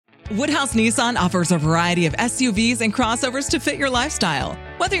Woodhouse Nissan offers a variety of SUVs and crossovers to fit your lifestyle.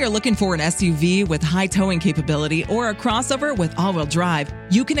 Whether you're looking for an SUV with high towing capability or a crossover with all-wheel drive,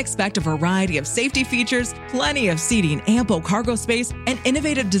 you can expect a variety of safety features, plenty of seating, ample cargo space, and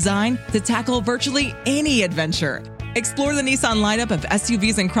innovative design to tackle virtually any adventure. Explore the Nissan lineup of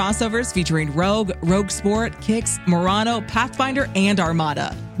SUVs and crossovers featuring Rogue, Rogue Sport, Kicks, Murano, Pathfinder, and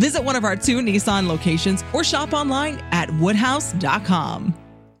Armada. Visit one of our 2 Nissan locations or shop online at woodhouse.com.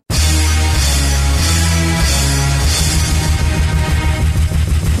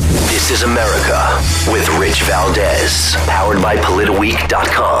 This is America with Rich Valdez, powered by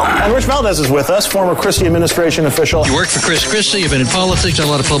PolitiWeek.com. And Rich Valdez is with us, former Christie administration official. You worked for Chris Christie, you've been in politics, done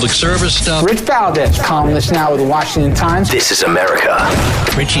a lot of public service stuff. Rich Valdez, columnist now with the Washington Times. This is America.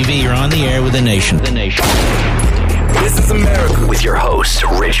 Richie V, you're on the air with the nation. The nation. This is America with your host,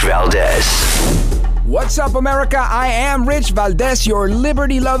 Rich Valdez. What's up, America? I am Rich Valdez, your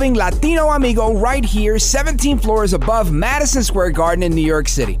liberty-loving Latino amigo right here, 17 floors above Madison Square Garden in New York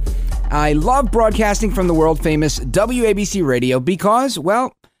City. I love broadcasting from the world-famous WABC Radio because,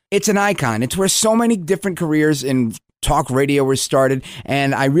 well, it's an icon. It's where so many different careers in talk radio were started,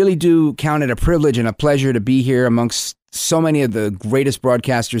 and I really do count it a privilege and a pleasure to be here amongst so many of the greatest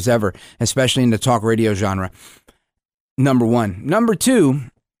broadcasters ever, especially in the talk radio genre. Number one. Number two,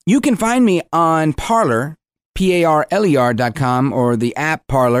 you can find me on Parler, PARLER.com, or the app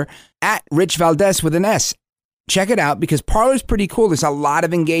Parler, at Rich Valdez with an S. Check it out because Parler's pretty cool. There's a lot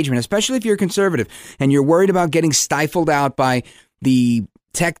of engagement, especially if you're conservative and you're worried about getting stifled out by the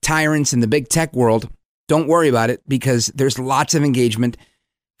tech tyrants in the big tech world. Don't worry about it because there's lots of engagement.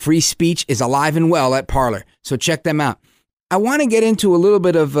 Free speech is alive and well at Parler, so check them out. I want to get into a little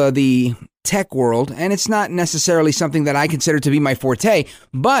bit of the tech world, and it's not necessarily something that I consider to be my forte,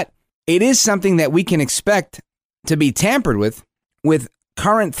 but it is something that we can expect to be tampered with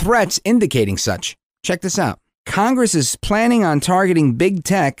current threats indicating such. Check this out. Congress is planning on targeting big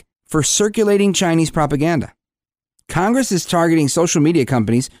tech for circulating Chinese propaganda. Congress is targeting social media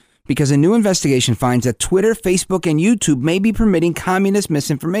companies because a new investigation finds that Twitter, Facebook, and YouTube may be permitting communist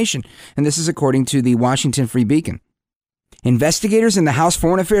misinformation, and this is according to the Washington Free Beacon. Investigators in the House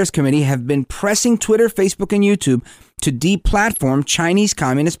Foreign Affairs Committee have been pressing Twitter, Facebook, and YouTube to deplatform Chinese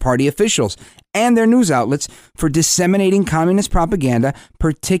Communist Party officials and their news outlets for disseminating communist propaganda,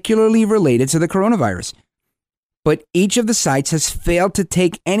 particularly related to the coronavirus. But each of the sites has failed to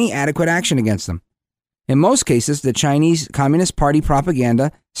take any adequate action against them. In most cases, the Chinese Communist Party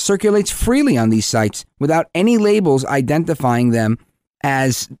propaganda circulates freely on these sites without any labels identifying them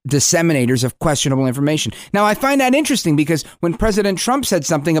as disseminators of questionable information. Now, I find that interesting because when President Trump said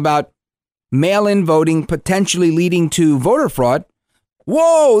something about mail-in voting potentially leading to voter fraud,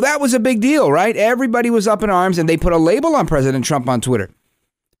 whoa, that was a big deal, right? Everybody was up in arms and they put a label on President Trump on Twitter.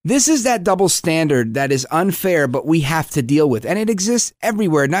 This is that double standard that is unfair, but we have to deal with. And it exists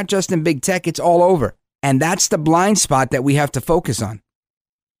everywhere, not just in big tech, it's all over. And that's the blind spot that we have to focus on.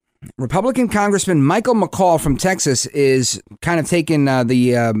 Republican Congressman Michael McCaul from Texas is kind of taking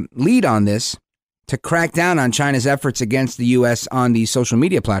the lead on this to crack down on China's efforts against the U.S. on these social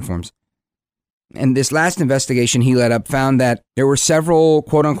media platforms. And this last investigation he led up found that there were several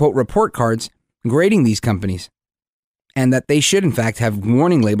quote-unquote report cards grading these companies and that they should, in fact, have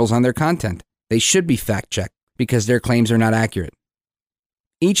warning labels on their content. They should be fact-checked because their claims are not accurate.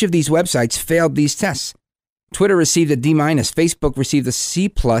 Each of these websites failed these tests. Twitter received a D-, Facebook received a C+,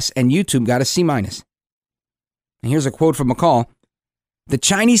 and YouTube got a C-. And here's a quote from McCall. The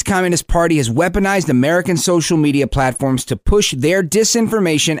Chinese Communist Party has weaponized American social media platforms to push their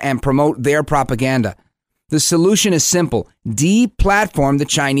disinformation and promote their propaganda. The solution is simple. Deplatform the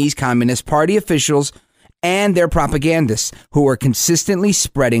Chinese Communist Party officials and their propagandists who are consistently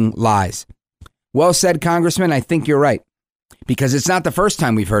spreading lies. Well said, Congressman. I think you're right. Because it's not the first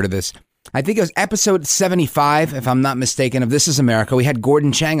time we've heard of this. I think it was episode 75, if I'm not mistaken, of This is America. We had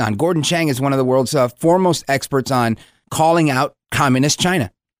Gordon Chang on. Gordon Chang is one of the world's foremost experts on calling out communist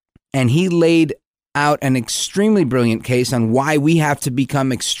China. And he laid out an extremely brilliant case on why we have to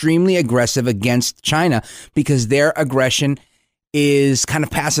become extremely aggressive against China because their aggression is kind of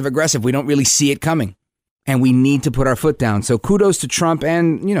passive aggressive. We don't really see it coming. And we need to put our foot down. So kudos to Trump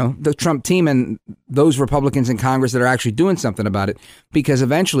and, the Trump team and those Republicans in Congress that are actually doing something about it, because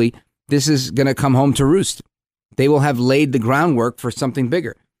eventually this is going to come home to roost. They will have laid the groundwork for something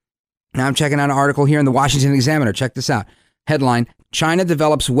bigger. Now I'm checking out an article here in the Washington Examiner. Check this out. Headline, China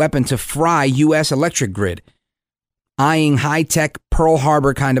develops weapon to fry U.S. electric grid, eyeing high-tech Pearl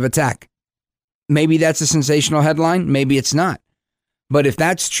Harbor kind of attack. Maybe that's a sensational headline. Maybe it's not. But if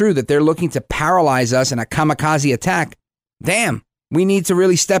that's true, that they're looking to paralyze us in a kamikaze attack, damn, We need to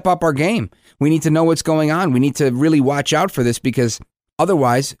really step up our game. We need to know what's going on. We need to really watch out for this because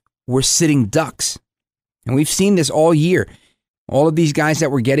otherwise we're sitting ducks. And we've seen this all year. All of these guys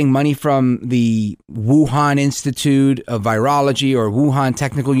that were getting money from the Wuhan Institute of Virology or Wuhan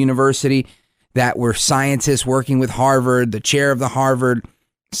Technical University that were scientists working with Harvard, the chair of the Harvard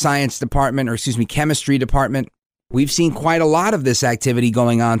chemistry department. We've seen quite a lot of this activity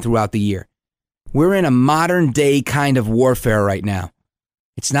going on throughout the year. We're in a modern day kind of warfare right now.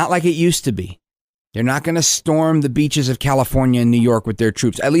 It's not like it used to be. They're not going to storm the beaches of California and New York with their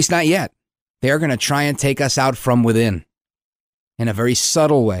troops, at least not yet. They're going to try and take us out from within in a very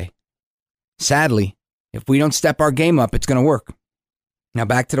subtle way. Sadly, if we don't step our game up, it's going to work. Now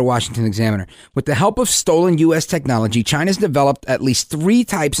back to the Washington Examiner. With the help of stolen U.S. technology, China's developed at least 3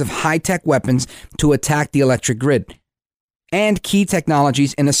 types of high-tech weapons to attack the electric grid and key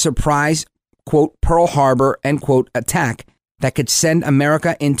technologies in a surprise, quote, Pearl Harbor, end quote, attack that could send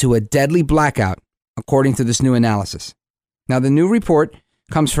America into a deadly blackout, according to this new analysis. Now, the new report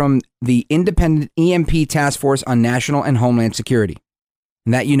comes from the Independent EMP Task Force on National and Homeland Security.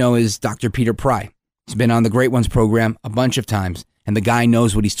 And that, you know, is Dr. Peter Pry. He's been on the Great Ones program a bunch of times, and the guy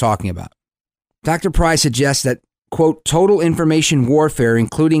knows what he's talking about. Dr. Pry suggests that, quote, total information warfare,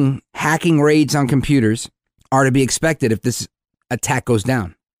 including hacking raids on computers, are to be expected if this attack goes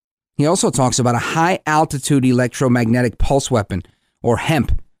down. He also talks about a high-altitude electromagnetic pulse weapon, or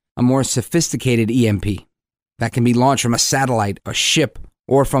HEMP, a more sophisticated EMP, that can be launched from a satellite, a ship,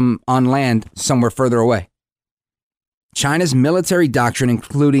 or from on land somewhere further away. China's military doctrine,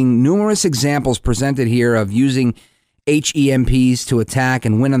 including numerous examples presented here of using HEMPs to attack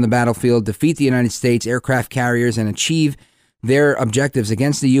and win on the battlefield, defeat the United States aircraft carriers, and achieve their objectives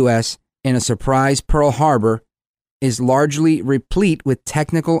against the U.S. in a surprise Pearl Harbor, is largely replete with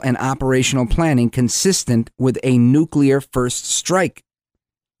technical and operational planning consistent with a nuclear first strike.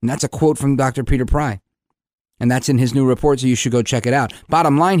 And that's a quote from Dr. Peter Pry. And that's in his new report, so you should go check it out.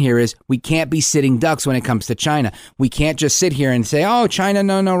 Bottom line here is we can't be sitting ducks when it comes to China. We can't just sit here and say, oh, China,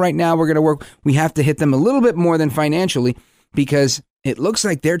 no, right now we're going to work. We have to hit them a little bit more than financially because it looks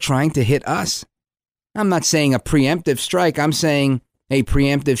like they're trying to hit us. I'm not saying a preemptive strike. I'm saying a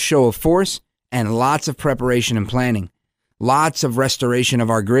preemptive show of force and lots of preparation and planning. Lots of restoration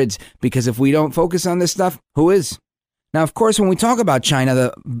of our grids, because if we don't focus on this stuff, who is? Now, of course, when we talk about China,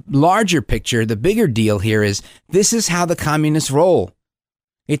 the larger picture, the bigger deal here is this is how the communists roll.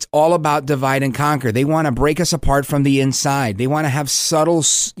 It's all about divide and conquer. They want to break us apart from the inside. They want to have subtle,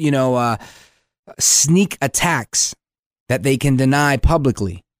 sneak attacks that they can deny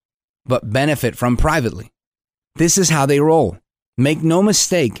publicly, but benefit from privately. This is how they roll. Make no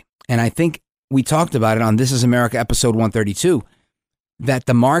mistake, and I think we talked about it on This Is America episode 132, that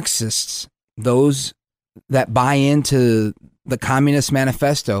the Marxists, those that buy into the Communist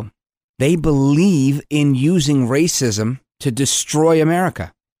Manifesto, they believe in using racism to destroy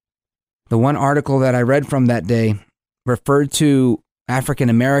America. The one article that I read from that day referred to African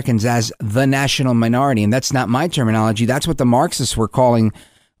Americans as the national minority, and that's not my terminology. That's what the Marxists were calling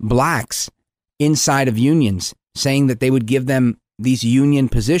blacks inside of unions, saying that they would give them these union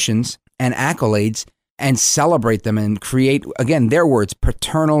positions and accolades and celebrate them and create, again, their words,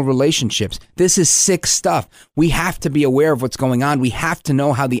 paternal relationships. This is sick stuff. We have to be aware of what's going on. We have to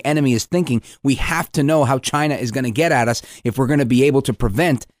know how the enemy is thinking. We have to know how China is going to get at us if we're going to be able to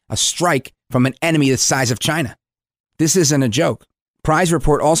prevent a strike from an enemy the size of China. This isn't a joke. Pry's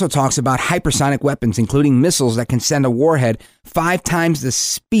report also talks about hypersonic weapons, including missiles that can send a warhead 5 times the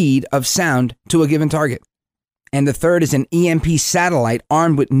speed of sound to a given target. And the third is an EMP satellite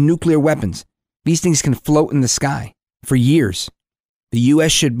armed with nuclear weapons. These things can float in the sky for years. The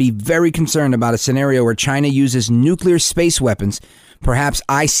U.S. should be very concerned about a scenario where China uses nuclear space weapons, perhaps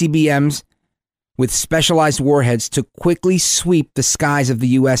ICBMs, with specialized warheads to quickly sweep the skies of the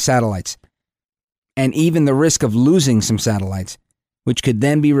U.S. satellites, and even the risk of losing some satellites, which could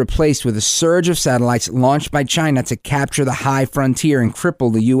then be replaced with a surge of satellites launched by China to capture the high frontier and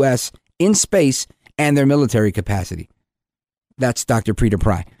cripple the U.S. in space and their military capacity. That's Dr. Peter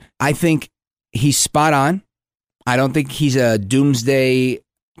Pry. I think he's spot on. I don't think he's a doomsday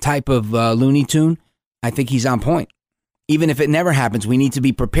type of Looney Tune. I think he's on point. Even if it never happens, we need to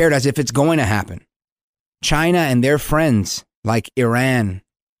be prepared as if it's going to happen. China and their friends like Iran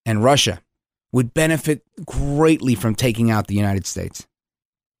and Russia would benefit greatly from taking out the United States,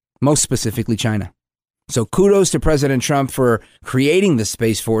 most specifically China. So kudos to President Trump for creating the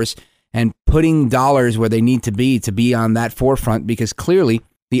Space Force and putting dollars where they need to be on that forefront, because clearly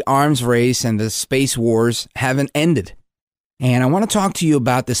the arms race and the space wars haven't ended. And I want to talk to you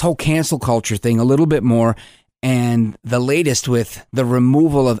about this whole cancel culture thing a little bit more And the latest with the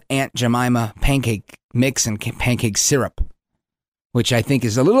removal of Aunt Jemima pancake mix and pancake syrup, which I think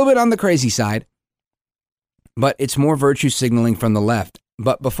is a little bit on the crazy side, but it's more virtue signaling from the left.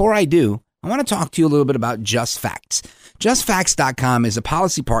 But before I do, I want to talk to you a little bit about Just Facts. JustFacts.com is a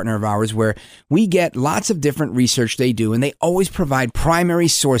policy partner of ours where we get lots of different research they do, and they always provide primary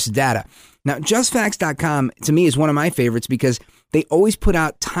source data. Now, JustFacts.com, to me, is one of my favorites because they always put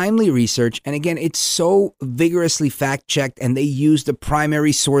out timely research. And again, it's so vigorously fact-checked, and they use the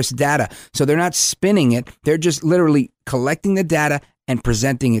primary source data. So they're not spinning it. They're just literally collecting the data and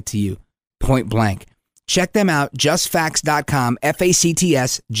presenting it to you, point blank. Check them out, justfacts.com,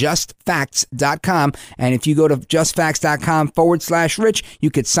 F-A-C-T-S, justfacts.com. And if you go to justfacts.com/Rich,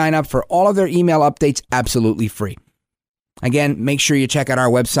 you could sign up for all of their email updates absolutely free. Again, make sure you check out our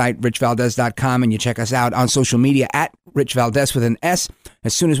website, richvaldez.com, and you check us out on social media at Rich Valdez with an S.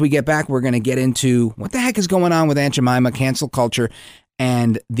 As soon as we get back, we're going to get into what the heck is going on with Aunt Jemima, cancel culture,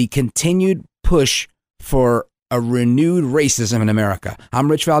 and the continued push for a renewed racism in America. I'm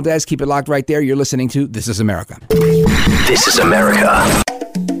Rich Valdez. Keep it locked right there. You're listening to This is America. This is America.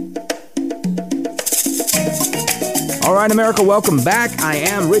 All right, America, welcome back. I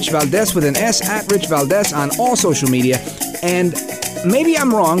am Rich Valdez with an S at Rich Valdez on all social media. And maybe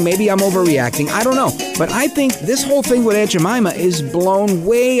I'm wrong. Maybe I'm overreacting. I don't know. But I think this whole thing with Aunt Jemima is blown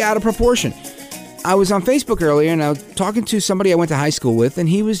way out of proportion. I was on Facebook earlier and I was talking to somebody I went to high school with, and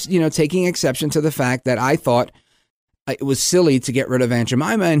he was, taking exception to the fact that I thought it was silly to get rid of Aunt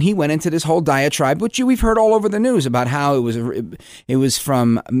Jemima, and he went into this whole diatribe, which we've heard all over the news about how it was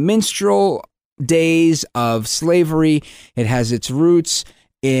from minstrel days of slavery. It has its roots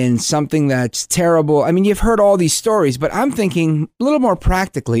in something that's terrible. I mean, you've heard all these stories, but I'm thinking a little more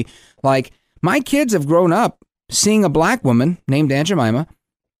practically, like my kids have grown up seeing a black woman named Aunt Jemima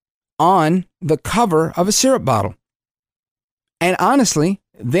on the cover of a syrup bottle. And honestly,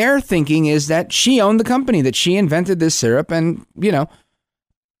 their thinking is that she owned the company, that she invented this syrup. And,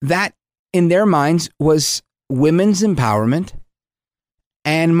 that in their minds was women's empowerment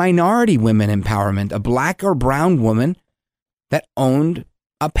and minority women empowerment, a black or brown woman that owned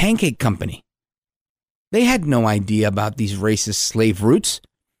a pancake company. They had no idea about these racist slave roots.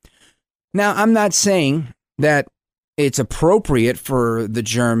 Now, I'm not saying that it's appropriate for the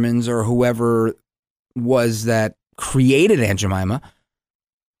Germans or whoever was that created Aunt Jemima.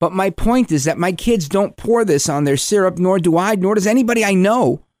 But my point is that my kids don't pour this on their syrup, nor do I, nor does anybody I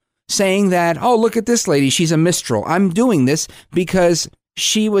know saying that, oh, look at this lady, she's a minstrel. I'm doing this because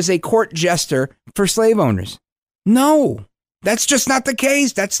she was a court jester for slave owners. No, that's just not the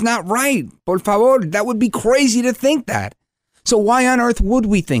case. That's not right. Por favor, that would be crazy to think that. So why on earth would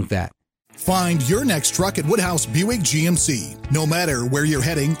we think that? Find your next truck at Woodhouse Buick GMC. No matter where you're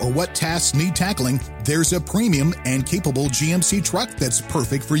heading or what tasks need tackling, there's a premium and capable GMC truck that's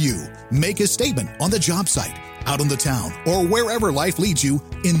perfect for you. Make a statement on the job site, out on the town, or wherever life leads you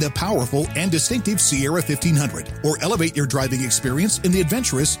in the powerful and distinctive Sierra 1500, or elevate your driving experience in the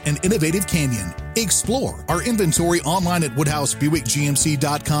adventurous and innovative Canyon. Explore our inventory online at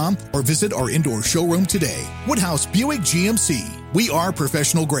WoodhouseBuickGMC.com or visit our indoor showroom today. Woodhouse Buick GMC. We are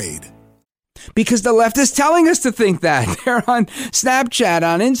professional grade. Because the left is telling us to think that. They're on Snapchat,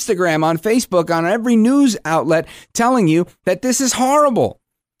 on Instagram, on Facebook, on every news outlet telling you that this is horrible.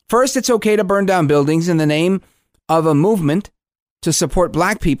 First, it's okay to burn down buildings in the name of a movement to support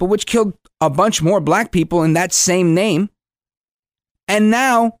black people, which killed a bunch more black people in that same name. And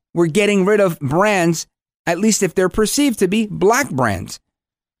now we're getting rid of brands, at least if they're perceived to be black brands.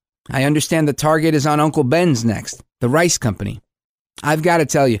 I understand the target is on Uncle Ben's next, the rice company. I've got to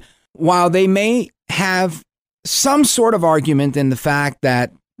tell you, while they may have some sort of argument in the fact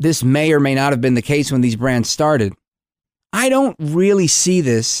that this may or may not have been the case when these brands started, I don't really see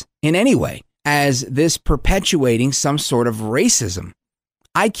this in any way as this perpetuating some sort of racism.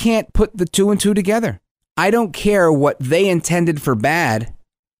 I can't put the two and two together. I don't care what they intended for bad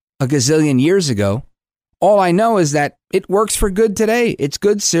a gazillion years ago. All I know is that it works for good today. It's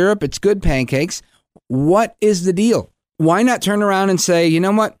good syrup. It's good pancakes. What is the deal? Why not turn around and say, you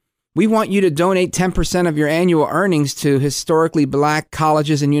know what? We want you to donate 10% of your annual earnings to historically black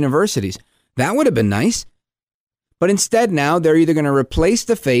colleges and universities. That would have been nice. But instead now they're either going to replace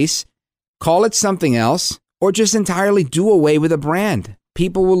the face, call it something else, or just entirely do away with a brand.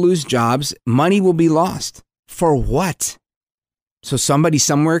 People will lose jobs. Money will be lost. For what? So somebody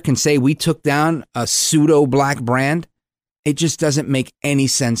somewhere can say we took down a pseudo-black brand? It just doesn't make any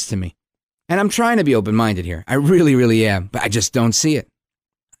sense to me. And I'm trying to be open-minded here. I really, really am. But I just don't see it.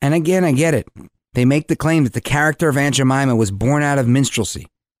 And again, I get it. They make the claim that the character of Aunt Jemima was born out of minstrelsy,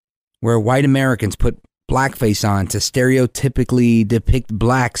 where white Americans put blackface on to stereotypically depict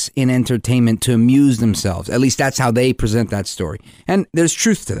blacks in entertainment to amuse themselves. At least that's how they present that story. And there's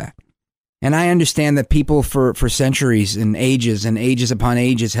truth to that. And I understand that people for centuries and ages upon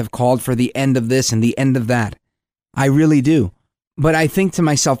ages have called for the end of this and the end of that. I really do. But I think to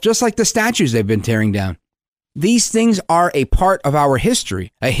myself, just like the statues they've been tearing down, these things are a part of our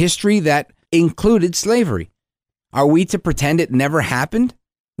history, a history that included slavery. Are we to pretend it never happened?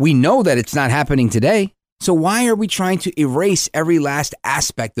 We know that it's not happening today. So why are we trying to erase every last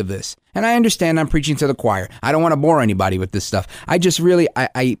aspect of this? And I understand I'm preaching to the choir. I don't want to bore anybody with this stuff. I just really,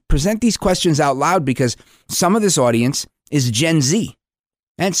 I present these questions out loud because some of this audience is Gen Z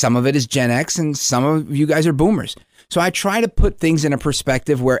and some of it is Gen X and some of you guys are boomers. So I try to put things in a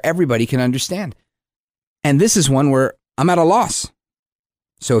perspective where everybody can understand. And this is one where I'm at a loss.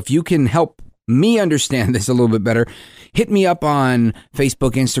 So if you can help me understand this a little bit better, hit me up on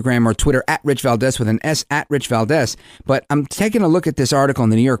Facebook, Instagram, or Twitter at Rich Valdez with an S at Rich Valdez. But I'm taking a look at this article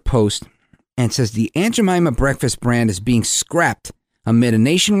in the New York Post and it says the Aunt Jemima breakfast brand is being scrapped amid a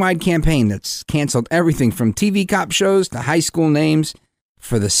nationwide campaign that's canceled everything from TV cop shows to high school names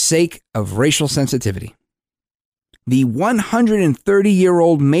for the sake of racial sensitivity. The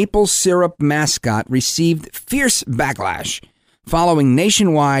 130-year-old maple syrup mascot received fierce backlash following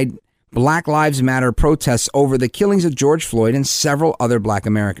nationwide Black Lives Matter protests over the killings of George Floyd and several other black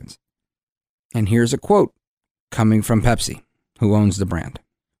Americans. And here's a quote coming from Pepsi, who owns the brand.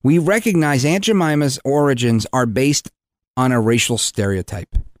 "We recognize Aunt Jemima's origins are based on a racial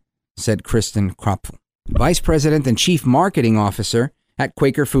stereotype," said Kristen Kropfel, Vice President and Chief Marketing Officer at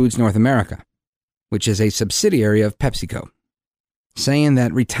Quaker Foods North America, which is a subsidiary of PepsiCo, saying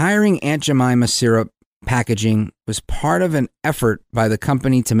that retiring Aunt Jemima syrup packaging was part of an effort by the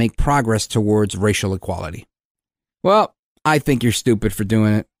company to make progress towards racial equality. Well, I think you're stupid for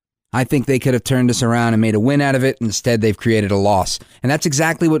doing it. I think they could have turned this around and made a win out of it. Instead, they've created a loss. And that's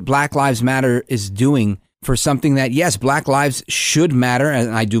exactly what Black Lives Matter is doing for something that, yes, Black lives should matter,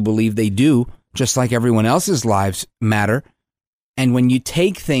 and I do believe they do, just like everyone else's lives matter. And when you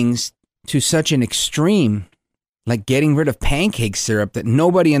take things to such an extreme, like getting rid of pancake syrup that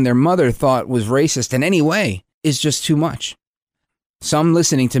nobody and their mother thought was racist in any way, is just too much. Some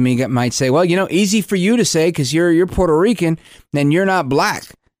listening to me might say, well, easy for you to say because you're Puerto Rican and you're not black.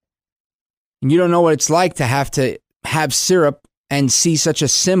 And you don't know what it's like to have syrup and see such a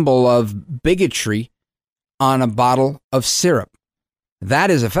symbol of bigotry on a bottle of syrup. That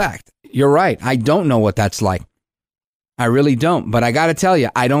is a fact. You're right. I don't know what that's like. I really don't. But I got to tell you,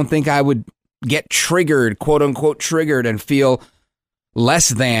 I don't think I would get triggered, quote unquote triggered, and feel less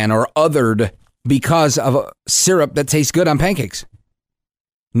than or othered because of a syrup that tastes good on pancakes.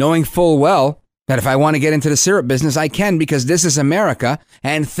 Knowing full well that if I want to get into the syrup business, I can, because this is America.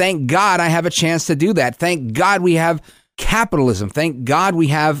 And thank God I have a chance to do that. Thank God we have capitalism. Thank God we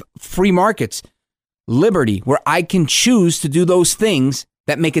have free markets, liberty, where I can choose to do those things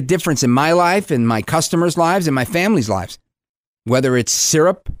that make a difference in my life, in my customers' lives, in my family's lives. Whether it's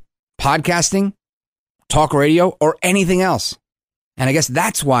syrup, podcasting, talk radio, or anything else. And I guess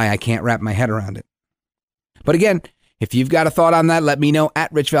that's why I can't wrap my head around it. But again, if you've got a thought on that, let me know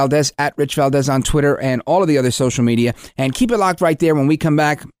at Rich Valdez on Twitter and all of the other social media. And keep it locked right there. When we come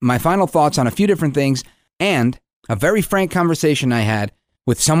back, my final thoughts on a few different things and a very frank conversation I had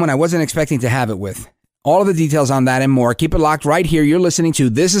with someone I wasn't expecting to have it with. All of the details on that and more. Keep it locked right here. You're listening to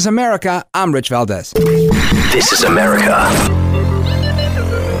This is America. I'm Rich Valdez. This is America.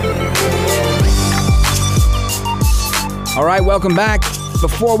 All right, welcome back.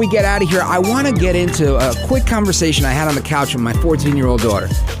 Before we get out of here, I want to get into a quick conversation I had on the couch with my 14-year-old daughter.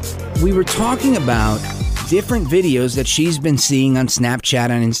 We were talking about different videos that she's been seeing on Snapchat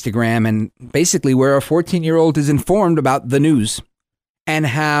and Instagram, and basically where a 14-year-old is informed about the news and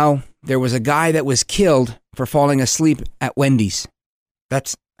how there was a guy that was killed for falling asleep at Wendy's.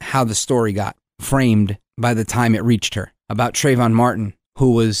 That's how the story got framed by the time it reached her, about Trayvon Martin,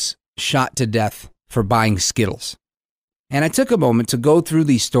 who was shot to death for buying Skittles. And I took a moment to go through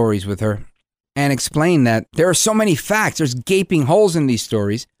these stories with her and explain that there are so many facts, there's gaping holes in these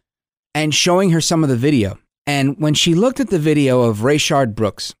stories, and showing her some of the video. And when she looked at the video of Rayshard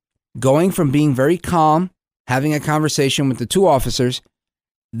Brooks going from being very calm, having a conversation with the two officers,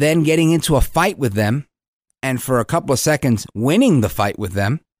 then getting into a fight with them, and for a couple of seconds winning the fight with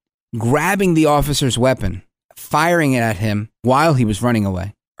them, grabbing the officer's weapon, firing it at him while he was running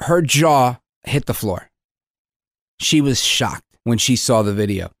away, her jaw hit the floor. She was shocked when she saw the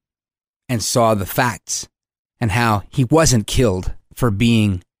video and saw the facts and how he wasn't killed for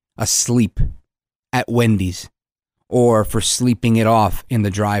being asleep at Wendy's or for sleeping it off in the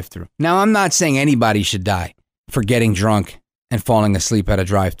drive-thru. Now, I'm not saying anybody should die for getting drunk and falling asleep at a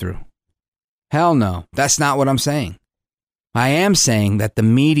drive-thru. Hell no, that's not what I'm saying. I am saying that the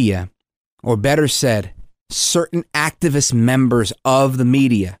media, or better said, certain activist members of the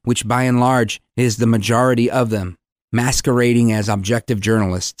media, which by and large is the majority of them, masquerading as objective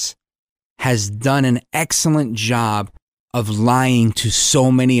journalists, has done an excellent job of lying to so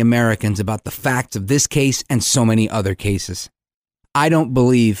many Americans about the facts of this case and so many other cases. I don't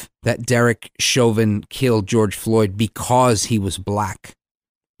believe that Derek Chauvin killed George Floyd because he was black,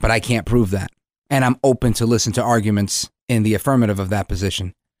 but I can't prove that. And I'm open to listen to arguments in the affirmative of that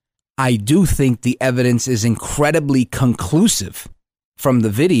position. I do think the evidence is incredibly conclusive from the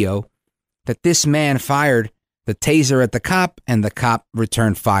video that this man fired the taser at the cop and the cop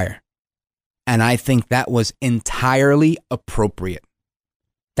returned fire. And I think that was entirely appropriate.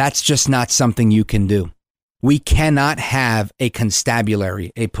 That's just not something you can do. We cannot have a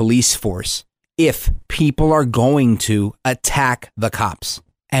constabulary, a police force, if people are going to attack the cops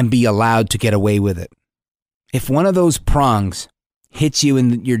and be allowed to get away with it. If one of those prongs hits you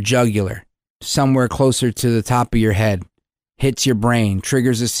in your jugular, somewhere closer to the top of your head, hits your brain,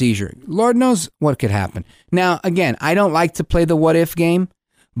 triggers a seizure, Lord knows what could happen. Now, again, I don't like to play the what if game,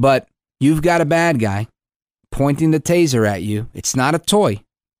 but you've got a bad guy pointing the taser at you. It's not a toy.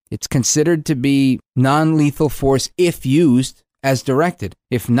 It's considered to be non-lethal force if used as directed.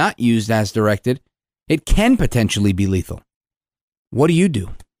 If not used as directed, it can potentially be lethal. What do you do?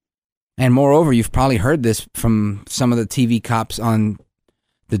 And moreover, you've probably heard this from some of the TV cops on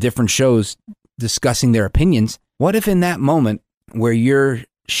the different shows discussing their opinions. What if in that moment where you're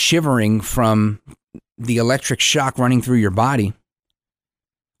shivering from the electric shock running through your body,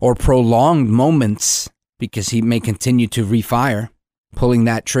 or prolonged moments because he may continue to refire, pulling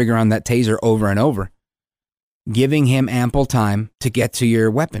that trigger on that taser over and over, giving him ample time to get to your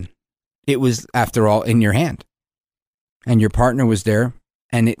weapon? It was, after all, in your hand. And your partner was there,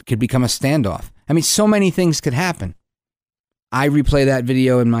 and it could become a standoff. I mean, so many things could happen. I replay that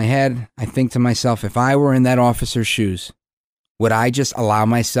video in my head. I think to myself, if I were in that officer's shoes, would I just allow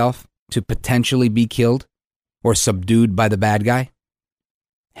myself to potentially be killed or subdued by the bad guy?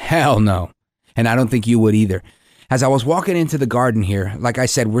 Hell no. And I don't think you would either. As I was walking into the garden here, like I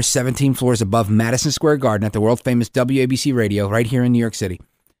said, we're 17 floors above Madison Square Garden at the world-famous WABC radio right here in New York City.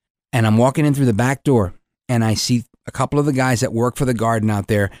 And I'm walking in through the back door, and I see a couple of the guys that work for the garden out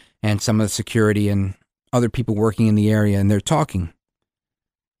there and some of the security and other people working in the area, and they're talking.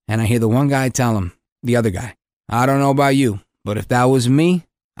 And I hear the one guy tell him, the other guy, I don't know about you, but if that was me,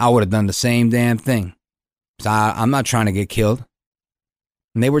 I would have done the same damn thing. So I'm not trying to get killed.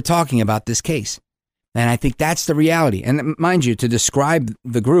 And they were talking about this case. And I think that's the reality. And mind you, to describe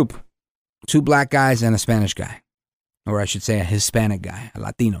the group, 2 black guys and a Spanish guy, or I should say a Hispanic guy, a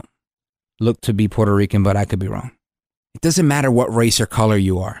Latino, look to be Puerto Rican, but I could be wrong. It doesn't matter what race or color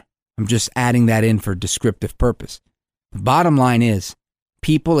you are. I'm just adding that in for descriptive purpose. The bottom line is,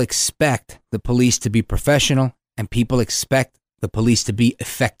 people expect the police to be professional and people expect the police to be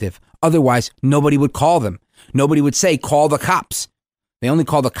effective. Otherwise, nobody would call them. Nobody would say, call the cops. They only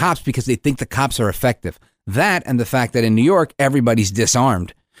call the cops because they think the cops are effective. That and the fact that in New York, everybody's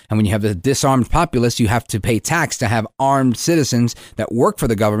disarmed. And when you have a disarmed populace, you have to pay tax to have armed citizens that work for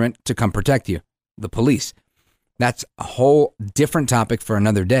the government to come protect you, the police. That's a whole different topic for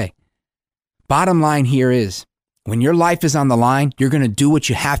another day. Bottom line here is, when your life is on the line, you're going to do what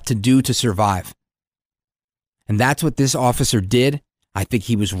you have to do to survive. And that's what this officer did. I think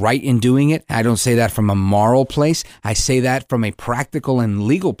he was right in doing it. I don't say that from a moral place. I say that from a practical and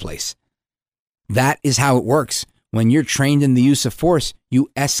legal place. That is how it works. When you're trained in the use of force, you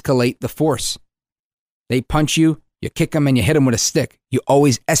escalate the force. They punch you, you kick them, and you hit them with a stick. You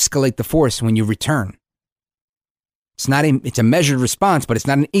always escalate the force when you return. It's a measured response, but it's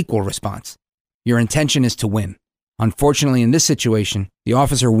not an equal response. Your intention is to win. Unfortunately, in this situation, the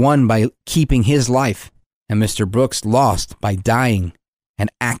officer won by keeping his life, and Mr. Brooks lost by dying and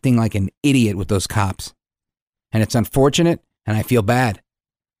acting like an idiot with those cops. And it's unfortunate, and I feel bad.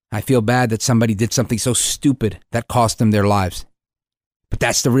 I feel bad that somebody did something so stupid that cost them their lives. But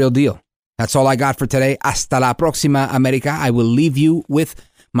that's the real deal. That's all I got for today. Hasta la próxima, America. I will leave you with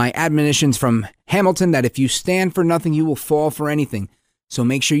my admonitions from Hamilton that if you stand for nothing, you will fall for anything. So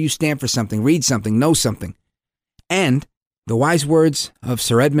make sure you stand for something, read something, know something. And the wise words of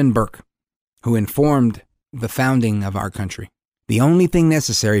Sir Edmund Burke, who informed the founding of our country. The only thing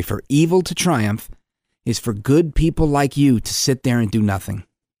necessary for evil to triumph is for good people like you to sit there and do nothing.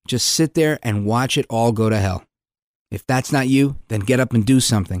 Just sit there and watch it all go to hell. If that's not you, then get up and do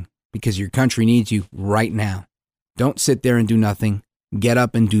something, because your country needs you right now. Don't sit there and do nothing. Get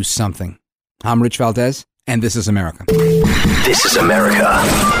up and do something. I'm Rich Valdez, and this is America. This is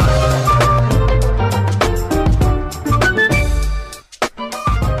America.